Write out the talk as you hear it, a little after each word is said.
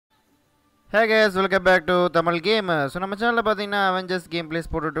Hey guys, welcome back to Tamil Gamer. So நம்ம சேனல்ல பாத்தீங்கன்னா Avengers game plays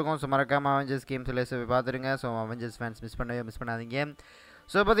போட்டுட்டு இருக்கோம். ஸோ மறக்காம Avengers game plays பார்த்துருங்க. ஸோ Avengers fans மிஸ் பண்ணாதீங்க.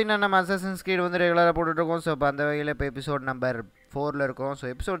 ஸோ பார்த்தீங்கன்னா நம்ம Assassin's Creed வந்து ரெகுலராக போட்டுட்டு இருக்கோம். ஸோ இப்போ அந்த வகையில் இப்போ எபிசோட் நம்பர் 4ல் இருக்கோம். ஸோ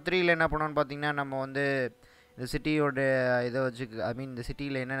எபிசோட் 3ல் என்ன பண்ணோம்னு பார்த்தீங்கன்னா நம்ம வந்து இந்த சிட்டியோட இதை வச்சு இந்த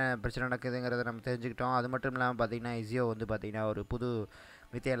சிட்டியில் என்னென்ன பிரச்சனை நடக்குதுங்கிறத நம்ம தெரிஞ்சுக்கிட்டோம். அது மட்டும் இல்லாமல் பார்த்தீங்கன்னா இசியோ வந்து பார்த்தீங்கன்னா ஒரு புது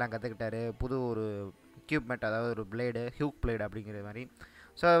வித்தையெல்லாம் கற்றுக்கிட்டாரு. புது ஒரு எக்யூப்மெண்ட், அதாவது ஒரு பிளேடு, ஹியூக் பிளேடு அப்படிங்கிற மாதிரி.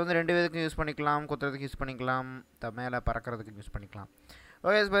 ஸோ அது வந்து 2 விதத்துக்கும் யூஸ் பண்ணிக்கலாம். குத்துறதுக்கு யூஸ் பண்ணிக்கலாம், மேலே பறக்கிறதுக்கு யூஸ் பண்ணிக்கலாம்.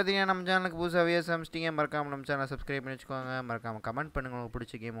 ஓகே, பார்த்தீங்கன்னா நம்ம சேனலுக்கு புதுசாக சமைச்சிட்டிங்க, மறக்காமல் நம்ம சேனலை சப்ஸ்கிரைப் பண்ணி வச்சுக்கோங்க. மறக்காமல் கமெண்ட் பண்ணுங்கள் உங்களுக்கு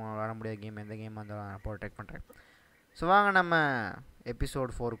பிடிச்ச கேம், உங்களுக்கு விளாட முடியாத கேம், எந்த கேம் இருந்தாலும் நான் போட்டு ட்ரை பண்ணுறேன். ஸோ வாங்க நம்ம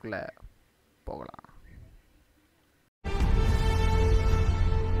எபிசோட் 4க்குள்ளே போகலாம்.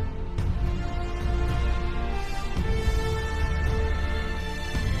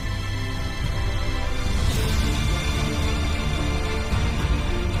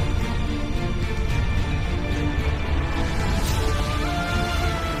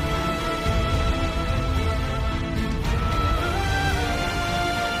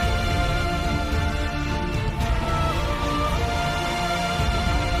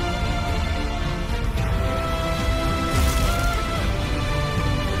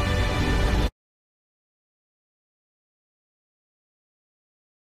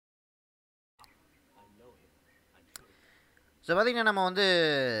 ஸோ பார்த்திங்கன்னா நம்ம வந்து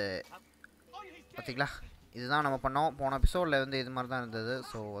பார்த்திங்களா இதுதான் நம்ம பண்ணோம். போன எபிசோடில் வந்து இது மாதிரி தான் இருந்தது.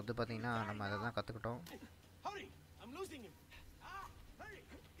 ஸோ வந்து பார்த்திங்கன்னா நம்ம அதை தான் கற்றுக்கிட்டோம்.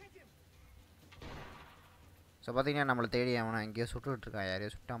 ஸோ பார்த்திங்கன்னா நம்மளை தேடி அவனை எங்கேயோ சுட்டுட்ருக்கான்,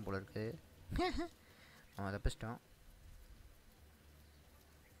 யாரையோ சுட்டான் போல இருக்குது. நம்ம தப்பிச்சிட்டோம்.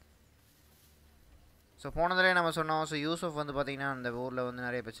 ஸோ போனதுலேயே நம்ம சொன்னோம். ஸோ யூசுஃப் வந்து பார்த்திங்கன்னா அந்த ஊரில் வந்து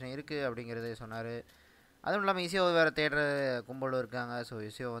நிறைய பிரச்சனை இருக்குது அப்படிங்கிறதே சொன்னார். அதுவும் இல்லாமல் இசியோ வேறு தேடுற கும்பலும் இருக்காங்க. ஸோ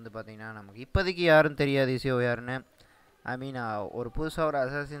இசியோ வந்து பார்த்திங்கன்னா நமக்கு இப்போதைக்கு யாரும் தெரியாது இசியோ யாருன்னு. ஒரு புதுசாக ஒரு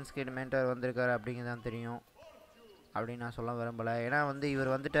அசாசின்ஸ் கிரீட் மென்டர் வந்திருக்காரு அப்படிங்கிறது தான் தெரியும் அப்படின்னு நான் சொல்ல விரும்பலை. ஏன்னா வந்து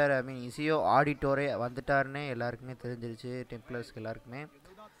இவர் வந்துட்டார், இசியோ ஆடிட்டோரே வந்துட்டாருன்னு எல்லாருக்குமே தெரிஞ்சிருச்சு, டெம்ப்ளர்ஸ்க்கு எல்லாருக்குமே.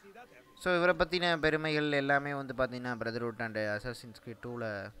 ஸோ இவரை பற்றின பெருமைகள் எல்லாமே வந்து பார்த்திங்கன்னா பிரதர்ஹுட் அண்ட் அசாசின்ஸ் கிரீட்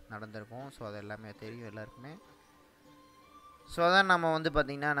 2ல் நடந்திருக்கும். ஸோ அது எல்லாமே தெரியும் எல்லாருக்குமே. ஸோ அதான் நம்ம வந்து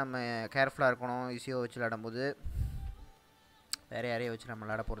பார்த்திங்கன்னா நம்ம கேர்ஃபுல்லாக இருக்கணும் ஈஸியோ வச்சு விளாடும்போது. வேறு யாரையும் வச்சு நம்ம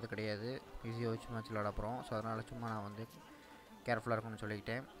விளாட போகிறது கிடையாது, ஈஸியோ வச்சு வச்சு விளாட போகிறோம். ஸோ அதனால் சும்மா நான் வந்து கேர்ஃபுல்லாக இருக்கணும்னு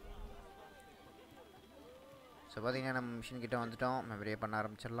சொல்லிக்கிட்டேன். ஸோ பார்த்திங்கன்னா நம்ம மிஷின் கிட்டே வந்துவிட்டோம். மெமரியை பண்ண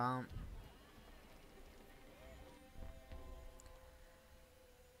ஆரம்பிச்சிடலாம்.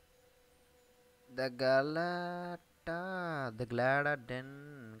 The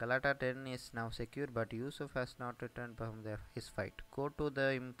Galata Den is now secure, but Yusuf has not returned from his fight. Go to the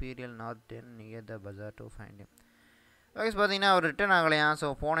Imperial North Den near the bazaar to find him. Okay, பார்த்தீங்கன்னா அவர் ரிட்டர்ன் ஆகலையா. ஸோ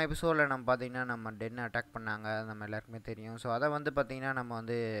போன எபிசோடில் நம்ம பார்த்திங்கன்னா நம்ம டென்னை அட்டாக் பண்ணாங்க, நம்ம எல்லாருக்குமே தெரியும். ஸோ அதை வந்து பார்த்திங்கன்னா நம்ம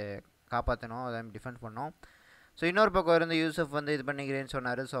வந்து காப்பாற்றணும், அதை டிஃபெண்ட் பண்ணோம். ஸோ இன்னொரு பக்கம் இருந்து யூசுஃப் வந்து இது பண்ணிக்கிறேன்னு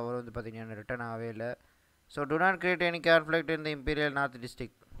சொன்னார். ஸோ அவர் வந்து பார்த்திங்கன்னா ரிட்டர்ன் ஆகவே இல்லை. So to not create any conflict in the imperial north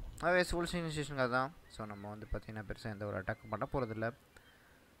district. அதே ஃபுல் சிச்சுவேஷனுக்காக தான். ஸோ நம்ம வந்து பார்த்திங்கன்னா பெருசாக எந்த ஒரு அட்டாக்கும் பண்ண போகிறதில்ல.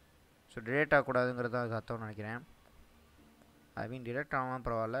 ஸோ டிரெக்ட் ஆகக்கூடாதுங்கிறது தான் அது அர்த்தம்னு நினைக்கிறேன். டிரெக்ட் ஆகாமல்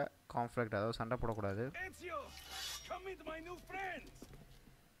பரவாயில்ல, கான்ஃப்ளிக்ட், அதாவது சண்டை போடக்கூடாது.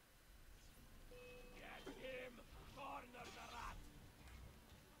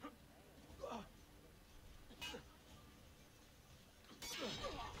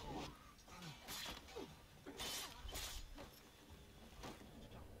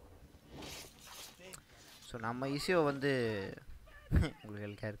 ஸோ நம்ம இசியோ வந்து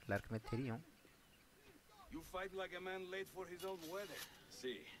உங்களுக்கு எல்லாருக்குமே தெரியும்.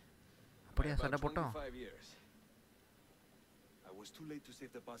 அப்படியா சண்டை போட்டோம்.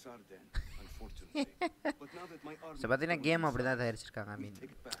 ஸோ பார்த்தீங்கன்னா கேம் அப்படி தான் தயாரிச்சிருக்காங்க.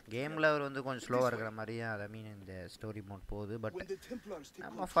 கேமில் அவர் வந்து கொஞ்சம் ஸ்லோவாக இருக்கிற மாதிரியே அதை இந்த ஸ்டோரி மோட் போகுது. பட்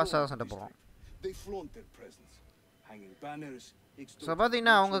நம்ம ஃபாஸ்ட்டாக தான் சண்டை போடுறோம். ஸோ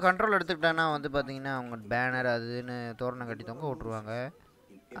பார்த்தீங்கன்னா அவங்க கண்ட்ரோல் எடுத்துக்கிட்டாங்கன்னா வந்து பார்த்திங்கன்னா அவங்க பேனர் அதுன்னு தோரணம் கட்டி தொங்க விட்ருவாங்க.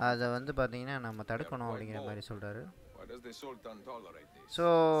 அதை வந்து பார்த்திங்கன்னா நம்ம தடுக்கணும் அப்படிங்கிற மாதிரி சொல்கிறாரு. ஸோ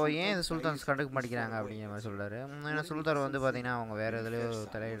ஏன் இந்த சுல்தான்ஸ் கண்டுக்க மாட்டேங்கிறாங்க அப்படிங்கிற மாதிரி சொல்கிறாரு. ஏன்னா சுல்தான் வந்து பார்த்திங்கன்னா அவங்க வேறு எதுலையோ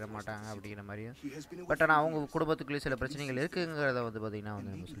தலையிட மாட்டாங்க அப்படிங்கிற மாதிரியும். பட் ஆனால் அவங்க குடும்பத்துக்குள்ளேயே சில பிரச்சனைகள் இருக்குங்கிறத வந்து பார்த்திங்கன்னா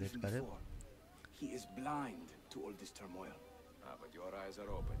வந்து நம்ம சொல்லியிருக்காரு.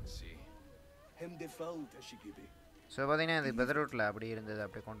 ஸோ பார்த்தீங்கன்னா இது பிரதர்ஹுட்டில் அப்படி இருந்தது,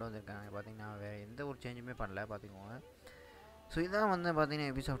 அப்படி கொண்டு வந்திருக்காங்க. பார்த்தீங்கன்னா வேறு எந்த ஒரு சேஞ்சுமே பண்ணல பார்த்துக்கோங்க. ஸோ இதான் வந்து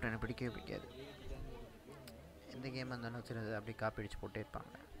பார்த்தீங்கன்னா எபிசோட் எனக்கு பிடிக்கவே பிடிக்காது. எந்த கேம் இருந்தாலும் சின்னது அப்படி காப்பி அடிச்சு போட்டே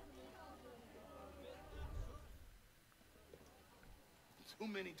இருப்பாங்க. too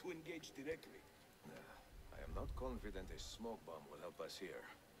many to engage directly. I am not confident a smoke bomb will help us here.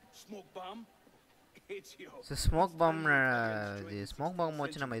 Smoke bomb? It's your... so smoke bomb இது ஸ்மோக் பாம்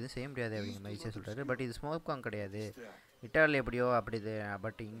வச்சு நம்ம எதுவும் செய்ய முடியாது அப்படிங்கிற மாதிரி ஈஸியாக சொல்கிறாரு. பட் இது ஸ்மோக் பாம் கிடையாது, இட்டாலி எப்படியோ அப்படி இது.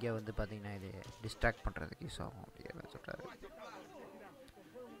 பட் இங்கே வந்து பார்த்தீங்கன்னா இது டிஸ்ட்ராக்ட் பண்ணுறதுக்கு யூஸ் ஆகும் அப்படிங்கிற மாதிரி சொல்கிறாரு.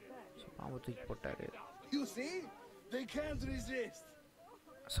 ஸோ பாம்பு தூக்கி போட்டார்.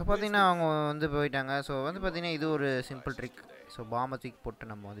 ஸோ பார்த்தீங்கன்னா அவங்க வந்து போயிட்டாங்க. ஸோ வந்து பார்த்தீங்கன்னா இது ஒரு சிம்பிள் ட்ரிக். ஸோ பாம்பை தூக்கி போட்டு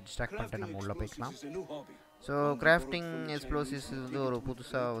நம்ம வந்து டிஸ்ட்ராக்ட் பண்ணிட்டு நம்ம உள்ளே போய்க்கலாம். ஸோ கிராஃப்டிங் எக்ஸ்ப்ளோசிவ்ஸ் வந்து ஒரு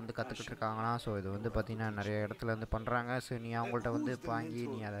புதுசாக வந்து கற்றுக்கிட்டு இருக்காங்களாம். ஸோ இது வந்து பார்த்திங்கன்னா நிறைய இடத்துல வந்து பண்ணுறாங்க. ஸோ நீ அவங்கள்ட்ட வந்து வாங்கி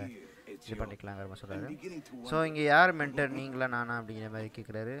நீ அதை இது பண்ணிக்கலாங்கிற மாதிரி சொல்கிறாரு. ஸோ இங்கே யார் மென்டர், நீங்களா நானா அப்படிங்கிற மாதிரி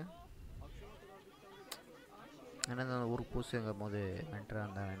கேட்குறாரு. ஏன்னா இந்த ஒரு புதுசுங்கும் போது மென்டராக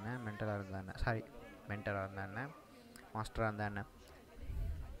இருந்தால் என்ன, மென்டராக இருந்தால் என்ன, சாரி மென்டராக இருந்தால் என்ன, மாஸ்டராக இருந்தால் என்ன.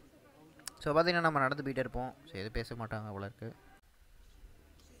 ஸோ பார்த்திங்கன்னா நம்ம நடந்து போயிட்டே இருப்போம். ஸோ எதுவும் பேச மாட்டாங்க அவ்வளோ இருக்குது.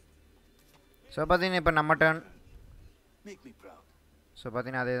 ஸோ பார்த்தீங்கன்னா இப்போ நம்ம டர்ன். ஸோ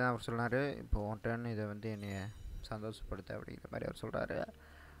பார்த்தீங்கன்னா அதே தான் அவர் சொன்னார். இப்போ உன் டர்ன், இதை வந்து என்னை சந்தோஷப்படுத்த அப்படிங்கிற மாதிரி அவர் சொல்கிறாரு.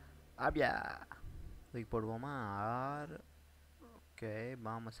 அப்படியா தூக்கி போடுவோமா? ஆர் ஓகே,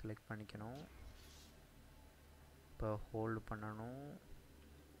 பாம்பை செலக்ட் பண்ணிக்கணும். இப்போ ஹோல்டு பண்ணணும்,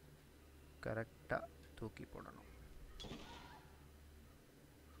 கரெக்டாக தூக்கி போடணும்.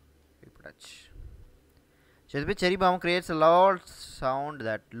 இப்படாச்சு. So the cherry bomb creates a loud sound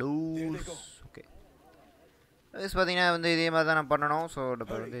that loose. Okay. This பார்த்தீங்கன்னா வந்து இதே மாதிரி தான் நம்ம பண்ணணும். ஸோ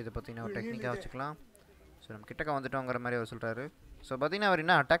இப்போ வந்து இதை பார்த்தீங்கன்னா ஒரு டெக்னிக்காக வச்சுக்கலாம். ஸோ நம்ம கிட்டக்க வந்துட்டோங்கிற மாதிரி அவர் சொல்கிறாரு. ஸோ பார்த்தீங்கன்னா அவர்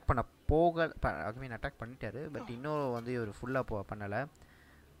இன்னும் அட்டாக் பண்ண அட்டாக் பண்ணிட்டாரு. பட் இன்னும் வந்து இவர் ஃபுல்லாக பண்ணலை.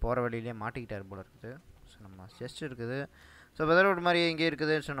 போகிற வழியிலே மாட்டிக்கிட்டார் போல இருக்குது. ஸோ நம்ம செஸ்ட் இருக்குது. ஸோ பிரதர்ஹுட் மாதிரி இங்கே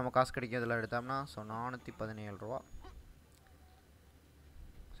இருக்குது. ஸோ நம்ம காசு கிடைக்கும் இதெல்லாம் எடுத்தோம்னா. ஸோ 417 ரூபா.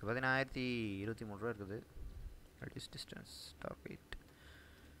 ஸோ பார்த்தீங்கன்னா 1023 ரூபா இருக்குது. Reduce distance, stop it.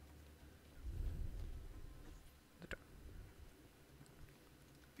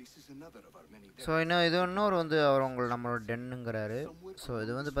 So இன்னும் இது இன்னொரு வந்து அவர் நம்மளோட டென்னுங்கிறாரு. ஸோ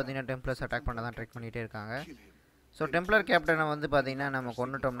இது வந்து பார்த்தீங்கன்னா டெம்ப்ளர்ஸ் அட்டாக் பண்ண தான் ட்ரை பண்ணிகிட்டே இருக்காங்க. ஸோ டெம்ப்ளர் கேப்டனை வந்து பார்த்தீங்கன்னா நம்ம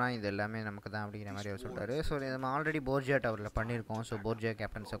கொண்டுட்டோம்னா இது எல்லாமே நமக்கு தான் அப்படிங்கிற மாதிரி அவர் சொல்கிறாரு. ஸோ நம்ம ஆல்ரெடி போர்ஜியா டவரில் பண்ணியிருக்கோம். ஸோ போர்ஜியா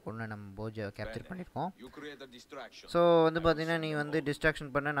கேப்டன்ஸை கொண்டு நம்ம போர்ஜியாவை கேப்சர் பண்ணியிருக்கோம். ஸோ வந்து பார்த்தீங்கன்னா நீ வந்து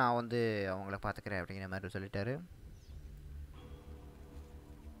டிஸ்ட்ராக்ஷன் பண்ண, நான் வந்து அவங்கள பார்த்துக்கிறேன் அப்படிங்கிற மாதிரி சொல்லிட்டாரு.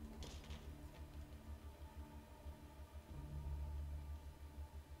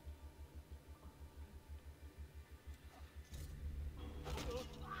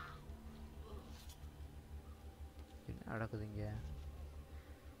 நடக்குதுங்க.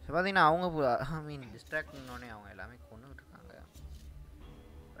 ஸோ பார்த்தீங்கன்னா அவங்க டிஸ்ட்ராக்ட் பண்ணோடனே அவங்க எல்லாமே கொண்டுகிட்டு இருக்காங்க.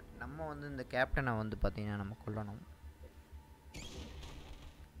 பட் நம்ம வந்து இந்த கேப்டனை வந்து பார்த்தீங்கன்னா நம்ம கொல்லணும்.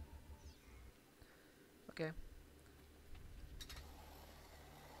 Okay,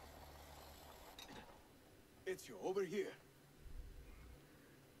 over here.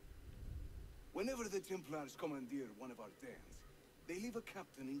 Whenever the Templars commandeer one of our dens, they leave a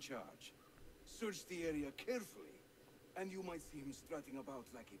captain in charge. Search the area carefully. And you might see him strutting about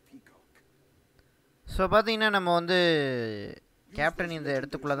like a peacock. So பார்த்தீங்கன்னா நம்ம வந்து captain இந்த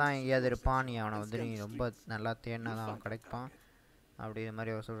இடத்துக்குள்ளே தான் எங்கேயாவது இருப்பான், நீ அவனை வந்து நீ ரொம்ப நல்லா தேடினா தான் அவன் கிடைப்பான் அப்படிங்கிற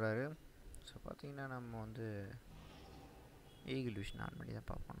மாதிரி அவர் சொல்கிறாரு. ஸோ பார்த்தீங்கன்னா நம்ம வந்து ஈகிள் விஷன் ஆன் பண்ணி தான்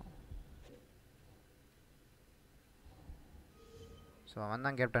பார்க்கணும். ஸோ அவன்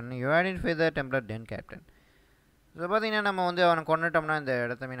தான் captain. You identify the Templar ten captain. So பார்த்தீங்கன்னா நம்ம வந்து அவனை கொண்டுட்டோம்னா இந்த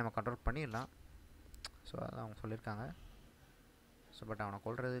இடத்தையுமே நம்ம கண்ட்ரோல் பண்ணிடலாம். ஸோ அதான் அவங்க சொல்லியிருக்காங்க. ஸோ பட் அவனை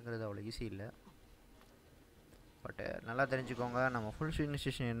கொல்றதுங்கிறது அவ்வளோ ஈஸி இல்லை. பட் நல்லா தெரிஞ்சுக்கோங்க, நம்ம ஃபுல்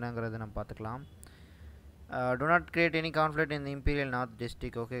சிக்னிஃபிகேஷன் என்னங்கிறத நம்ம பார்த்துக்கலாம். do not create any conflict in the imperial north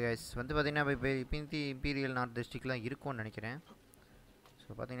district. Okay guys, வந்து பார்த்திங்கன்னா இப்போ இம்பீரியல் நார்த் டிஸ்ட்ரிக்ட்லாம் இருக்கும்னு நினைக்கிறேன். ஸோ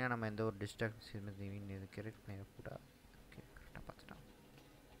பார்த்திங்கன்னா நம்ம எந்த ஒரு டிஸ்ட்ராக்ஷன் இது கிரியேட் பண்ணிடக்கூடாது. ஓகே, கரெக்டாக பார்த்துட்டோம்.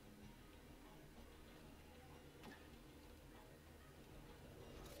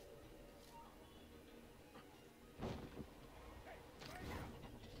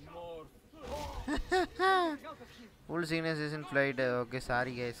 Full சிக்னேஷன் flight. Okay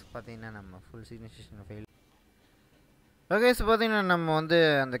sorry guys, பார்த்தீங்கன்னா நம்ம ஃபுல் சிக்னேஷன் ஃபெயில். ஓகே ஸோ பார்த்தீங்கன்னா நம்ம வந்து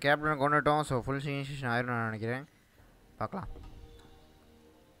அந்த கேப்டனை கொண்டுட்டோம். ஸோ ஃபுல் சிக்னேஷன் ஆயிரும் நான் நினைக்கிறேன். பார்க்கலாம்.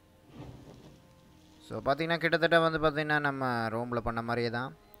 ஸோ பார்த்தீங்கன்னா கிட்டத்தட்ட வந்து பார்த்திங்கன்னா நம்ம ரோமில் பண்ண மாதிரியே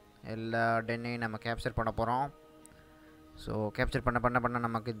தான் எல்லா டென்னையும் நம்ம கேப்சர் பண்ண போகிறோம். ஸோ கேப்சர் பண்ண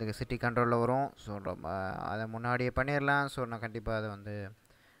நமக்கு இந்த சிட்டி கண்ட்ரோலில் வரும். ஸோ ரொம்ப அதை முன்னாடியே பண்ணிடலாம். ஸோ நான் கண்டிப்பாக அதை வந்து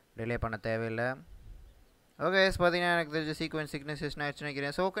டிலே பண்ண தேவையில்லை. ஓகே பார்த்தீங்கன்னா எனக்கு தெரிஞ்ச சீக்வன்ஸ் சிக்னேஷன் ஆயிடுச்சு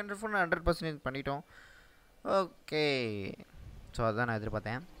நினைக்கிறேன். ஸோ ஓகே, 100% பண்ணிட்டோம். ஓகே, ஸோ அதுதான் நான்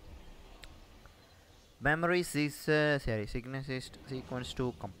எதிர்பார்த்தேன். memory sequence to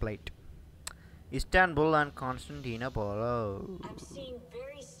complete. Istanbul and Constantinople. I'm seeing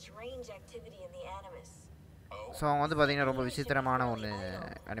very strange activity in the Animus. So அவங்க வந்து பார்த்தீங்கன்னா ரொம்ப விசித்திரமான ஒன்று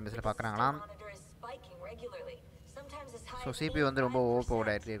அனிமேஷனில் பார்க்குறாங்களாம். ஸோ சிபி வந்து ரொம்ப ஓவர்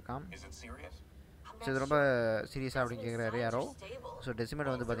ஆகிட்டே இருக்கான். ஸோ இது ரொம்ப சீரியஸாக அப்படின்னு கேட்குறாரு யாரோ. ஸோ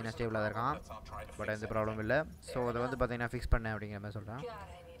டெசிமெண்ட் வந்து பார்த்தீங்கன்னா ஸ்டேபிளாக தான் இருக்கான், பட் எந்த ப்ராப்ளம் இல்லை. ஸோ அதை வந்து பார்த்தீங்கன்னா ஃபிக்ஸ் பண்ண அப்படிங்கிற மாதிரி சொல்கிறான்.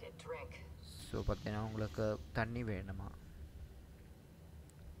 ஸோ பார்த்தீங்கன்னா உங்களுக்கு தண்ணி வேணுமா?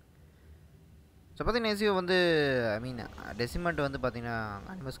 ஸோ பார்த்தீங்கன்னா எஸ்யூ வந்து ஐ மீன் டெசிமெண்ட் வந்து பார்த்தீங்கன்னா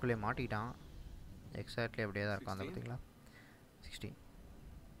அனிமஸ்குள்ளேயே மாட்டிக்கிட்டான். எக்ஸாக்ட்லி அப்படியே தான் இருக்கும் அந்த பார்த்தீங்களா. 16.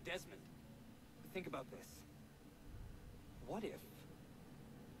 Desmond, think about this. What if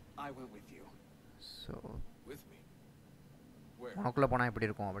I went with you? So With me? Where? உனக்குள்ளே போனால் எப்படி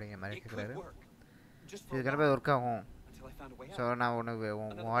இருக்கும் அப்படிங்கிற மாதிரி It could கேட்குறாரு. work. Just for இது a கண்டிப்பாக while, ஒர்க் ஆகும். until I found a way so out. நான் உனக்கு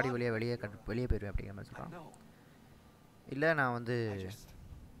வாடி வெளியே வெளியே போயிடுவேன் அப்படிங்கிற மாதிரி I சொல்கிறான். know. இல்லை நான் வந்து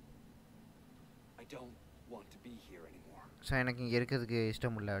I don't want to be here anymore. So எனக்கு இங்கே இருக்கிறதுக்கு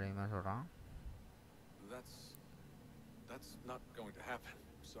இஷ்டம் இல்லை அப்படிங்கிற மாதிரி சொல்கிறான். That's not going to happen.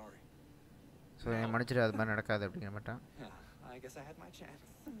 Sorry. So என் மன்னிச்சிட்டு அது மாதிரி நடக்காது அப்படிங்கிற மாட்டான். I guess I had my chance.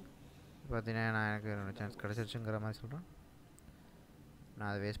 பார்த்தீங்கன்னா நான் எனக்கு ஒரு சான்ஸ் கிடச்சிருச்சுங்கிற மாதிரி சொல்கிறான். நான்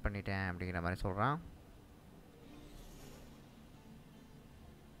அதை வேஸ்ட் பண்ணிட்டேன் அப்படிங்கிற மாதிரி சொல்கிறான்.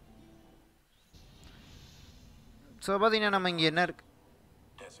 ஸோ பார்த்தீங்கன்னா நம்ம இங்கே என்ன இருக்கு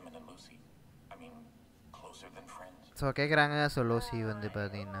ஸோ கேட்குறாங்க. ஸோ லூசி வந்து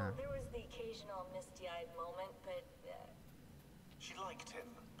பார்த்தீங்கன்னா She liked him,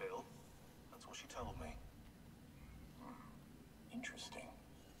 Bill. That's what she told me. Interesting.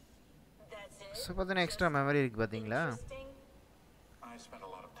 So பார்த்தீங்கன்னா எக்ஸ்ட்ரா மெமரி இருக்குது பார்த்தீங்களா. I spent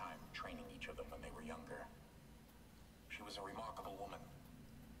a lot of time training each of them when they were younger. She was a remarkable woman.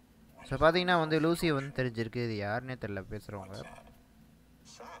 So பார்த்தீங்கன்னா வந்து லூசியை வந்து தெரிஞ்சிருக்கு. இது யாருன்னே தெரில பேசுகிறவங்க.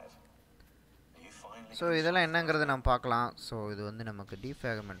 Sad. You finally ஸோ இதெல்லாம் என்னங்கிறத நம்ம பார்க்கலாம். ஸோ இது வந்து நமக்கு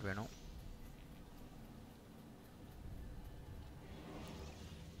டீஃபேகமெண்ட் வேணும்.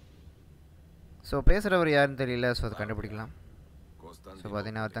 ஸோ பேசுகிறவர் யாருன்னு தெரியல. ஸோ அதை கண்டுபிடிக்கலாம். ஸோ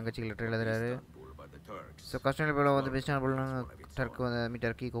பார்த்தீங்கன்னா அவர் தங்கச்சிக்கு லெட்டர் எழுதுறாரு. ஸோ கான்ஸ்டாண்டினோபிள் வந்து இஸ்தான்புல்னு டர்க்கு வந்து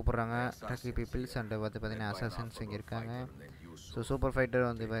டர்க்கி கூப்பிட்றாங்க. டர்க்கி பீப்புள்ஸ் அண்ட் வந்து பார்த்தீங்கன்னா அசாசின்ஸ் இங்கே இருக்காங்க. ஸோ சூப்பர் ஃபைட்டர்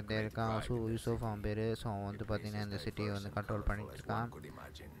வந்து பார்த்தீங்கன்னா இருக்கான். யூசோஃப் அவன் பேர். ஸோ அவன் வந்து பார்த்தீங்கன்னா இந்த சிட்டியை வந்து கண்ட்ரோல் பண்ணிட்டு இருக்கான்.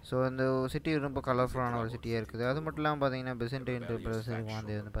 ஸோ இந்த சிட்டி ரொம்ப கலர்ஃபுல்லான ஒரு சிட்டியாக இருக்குது. அது மட்டும் இல்லாமல் பார்த்தீங்கன்னா பெசன்டைன் பிரதர்ஸுக்கு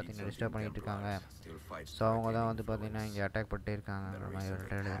வந்து பார்த்தீங்கன்னா டிஸ்டர்ப் பண்ணிகிட்டு இருக்காங்க. ஸோ அவங்க தான் வந்து பார்த்தீங்கன்னா இங்கே அட்டாக் பண்ணிட்டே இருக்காங்கிற மாதிரி ஒரு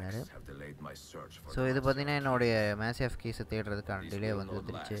லெட்டர் எழுதினாரு. ஸோ இது பார்த்தீங்கன்னா என்னுடைய மேசிவ் கேஸை தேடுறதுக்கான டிலே வந்து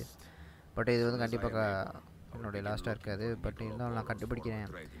வந்துருச்சு. பட் இது வந்து கண்டிப்பாக என்னுடைய லாஸ்ட்டாக இருக்காது. பட் இருந்தாலும் நான் கண்டுபிடிக்கிறேன்.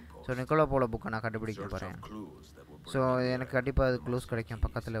 ஸோ நிக்கோலா போல புக்கை நான் கண்டுபிடிக்க போகிறேன். ஸோ எனக்கு கண்டிப்பாக அது க்ளூஸ் கிடைக்கும்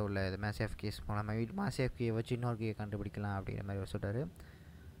பக்கத்தில் உள்ள இது மேசிவ் கேஸ் மூலமாக. மேசிவ் கீயை வச்சு இன்னொரு கீயை கண்டுபிடிக்கலாம் அப்படிங்கிற மாதிரி அவர் சொல்கிறார்.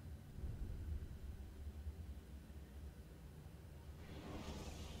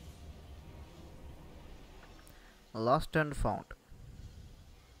 Last and found.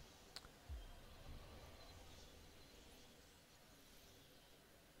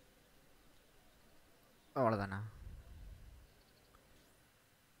 அவ்வளோதானா?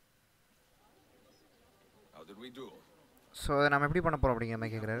 ஸோ அதை நம்ம எப்படி பண்ண போகிறோம் அப்படிங்கிற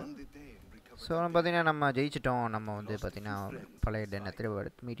மாதிரி கேட்குறாரு. ஸோ நம்ம பார்த்தீங்கன்னா நம்ம ஜெயிச்சிட்டோம். நம்ம வந்து பார்த்திங்கன்னா பழைய டென்னை திரும்ப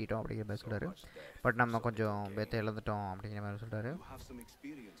மீட்டிட்டோம் அப்படிங்கிற மாதிரி சொல்கிறாரு. பட் நம்ம கொஞ்சம் பேத்தை இழந்துட்டோம் அப்படிங்கிற மாதிரி சொல்கிறாரு.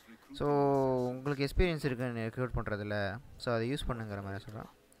 ஸோ உங்களுக்கு எக்ஸ்பீரியன்ஸ் இருக்குன்னு ரெக்ரூட் பண்ணுறதில்ல. ஸோ அதை யூஸ் பண்ணுங்கிற மாதிரி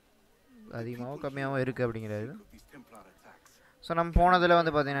சொல்கிறான். அதிகமாகவும் கம்மியாகவும் இருக்குது அப்படிங்கிறாரு. ஸோ நம்ம போனதில்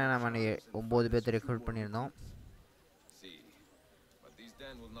வந்து பார்த்திங்கன்னா நம்ம 9 பேர்த்து ரெக்ரூட் பண்ணியிருந்தோம்.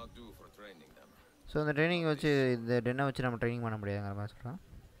 ஸோ இந்த ட்ரைனிங் வச்சு இந்த டென்னை வச்சு நம்ம ட்ரைனிங் பண்ண முடியாதுங்கிற மாதிரி சொல்கிறான்.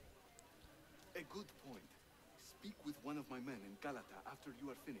 A good point. Speak with one of my men in Galata after you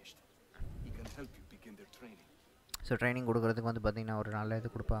are finished. He can help you begin their training. So training கொடுக்குறதுக்கு வந்து பார்த்திங்கன்னா ஒரு நல்ல இது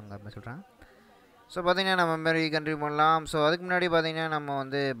கொடுப்பாங்க அப்படின்னு சொல்கிறான். ஸோ பார்த்திங்கன்னா நம்ம மாரி கண்ட்ரி பண்ணலாம். ஸோ அதுக்கு முன்னாடி பார்த்திங்கன்னா நம்ம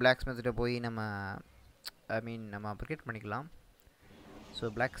வந்து பிளாக் ஸ்மித்கிட்ட போய் நம்ம நம்ம அப்கிரேட் பண்ணிக்கலாம். ஸோ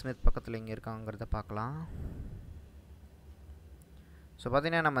பிளாக் ஸ்மித் பக்கத்தில் இங்கே இருக்காங்கிறத பார்க்கலாம். ஸோ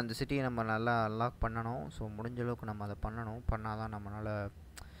பார்த்திங்கன்னா நம்ம இந்த சிட்டியை நம்ம நல்லா அன்லாக் பண்ணணும். ஸோ முடிஞ்ச அளவுக்கு நம்ம அதை பண்ணணும். பண்ணால் தான் நம்மளால்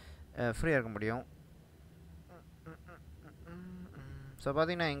ஃப்ரீயாக இருக்க முடியும். ஸோ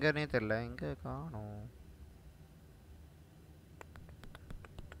பார்த்திங்கன்னா எங்கேன்னே தெரில, எங்கே காணும்.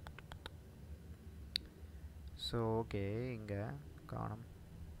 ஸோ ஓகே இங்கே காணும்.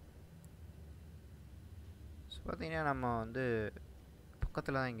 ஸோ பார்த்திங்கன்னா நம்ம வந்து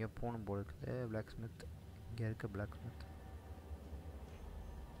பக்கத்தில் தான் இங்கே போகணும் போல் இருக்குது. பிளாக் ஸ்மித் இங்கே இருக்குது. பிளாக் ஸ்மித்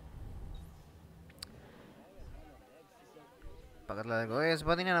பக்கத்தில் இருக்கும். எஸ்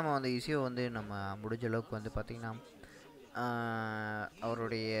பார்த்தீங்கன்னா நம்ம வந்து இஷ்யூ வந்து நம்ம முடிஞ்ச அளவுக்கு வந்து பார்த்திங்கன்னா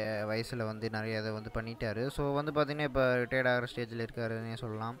அவருடைய வயசில் வந்து நிறைய இதை வந்து பண்ணிட்டார். ஸோ வந்து பார்த்திங்கன்னா இப்போ ரிட்டையர்ட் ஆகிற ஸ்டேஜில் இருக்காருன்னே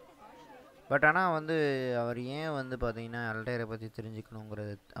சொல்லலாம். பட் ஆனால் வந்து அவர் ஏன் வந்து பார்த்திங்கன்னா அல்டையரை பற்றி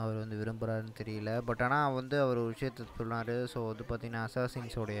தெரிஞ்சுக்கணுங்கிறது அவர் வந்து விரும்புகிறாருன்னு தெரியல. பட் ஆனால் வந்து அவர் ஒரு விஷயத்தை சொன்னார். ஸோ வந்து பார்த்திங்கன்னா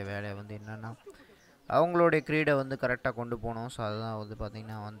அசாசின்ஸோடைய வேலை வந்து என்னென்னா அவங்களுடைய க்ரீடை வந்து கரெக்டாக கொண்டு போகணும். ஸோ அதுதான் வந்து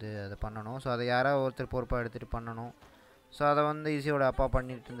பார்த்திங்கன்னா வந்து அதை பண்ணணும். ஸோ அதை யாராவது ஒருத்தர் பொறுப்பாக எடுத்துகிட்டு பண்ணணும். ஸோ அதை வந்து ஈஸியோட அப்பா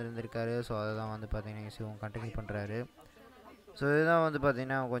பண்ணிட்டு இருந்திருக்காரு. ஸோ அதை தான் வந்து பார்த்திங்கன்னா ஈஸியும் கண்டினியூ பண்ணுறாரு. ஸோ இதுதான் வந்து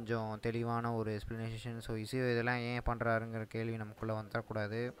பார்த்திங்கன்னா கொஞ்சம் தெளிவான ஒரு எக்ஸ்ப்ளனேஷன். ஸோ இசியோ இதெல்லாம் ஏன் பண்ணுறாருங்கிற கேள்வி நமக்குள்ளே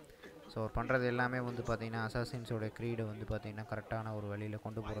வந்துடக்கூடாது. ஸோ அவர் பண்ணுறது எல்லாமே வந்து பார்த்திங்கன்னா அசாசின்ஸோட க்ரீடை வந்து பார்த்திங்கன்னா கரெக்டான ஒரு வழியில்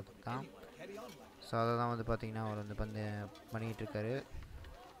கொண்டு போகிறதுக்கு தான். ஸோ அதை தான் வந்து பார்த்திங்கன்னா அவர் வந்து பண்ணிகிட்ருக்காரு.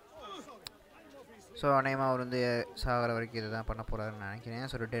 ஸோ அநேகமாக அவர் வந்து சாகிற வரைக்கும் இதை தான் பண்ண போகிறாருன்னு நினைக்கிறேன்.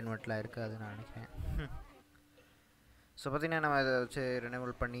 ஸோ ரிட்டைர்மெண்ட்லாம் இருக்காதுன்னு நான் நினைக்கிறேன். ஸோ பார்த்திங்கன்னா நம்ம அதை வச்சு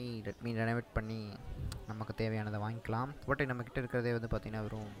ரெனோவேட் பண்ணி நமக்கு தேவையானதை வாங்கிக்கலாம். பட் நம்மக்கிட்ட இருக்கிறதே வந்து பார்த்திங்கன்னா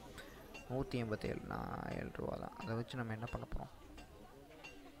வெறும் 187 ரூபா தான். அதை வச்சு நம்ம என்ன பண்ண போகிறோம்?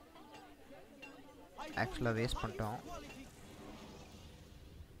 ஆக்சுவலாக வேஸ்ட் பண்ணிட்டோம்.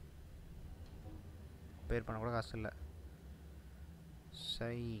 பேர் பண்ண கூட காசு இல்லை.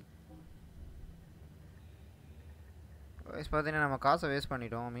 சரி பார்த்தீங்கன்னா நம்ம காசை வேஸ்ட்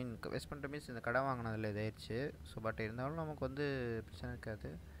பண்ணிட்டோம். வேஸ்ட் பண்ணிட்ட மீன்ஸ் இந்த கடை வாங்கினதில் இதாகிடுச்சு. ஸோ பட் இருந்தாலும் நமக்கு வந்து பிரச்சனை இருக்காது.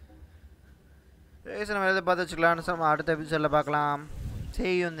 நம்ம எதை பார்த்து வச்சுக்கலாம்னு நம்ம அடுத்த எபிசோடில் பார்க்கலாம்.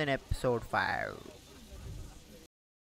 See you in the episode 5.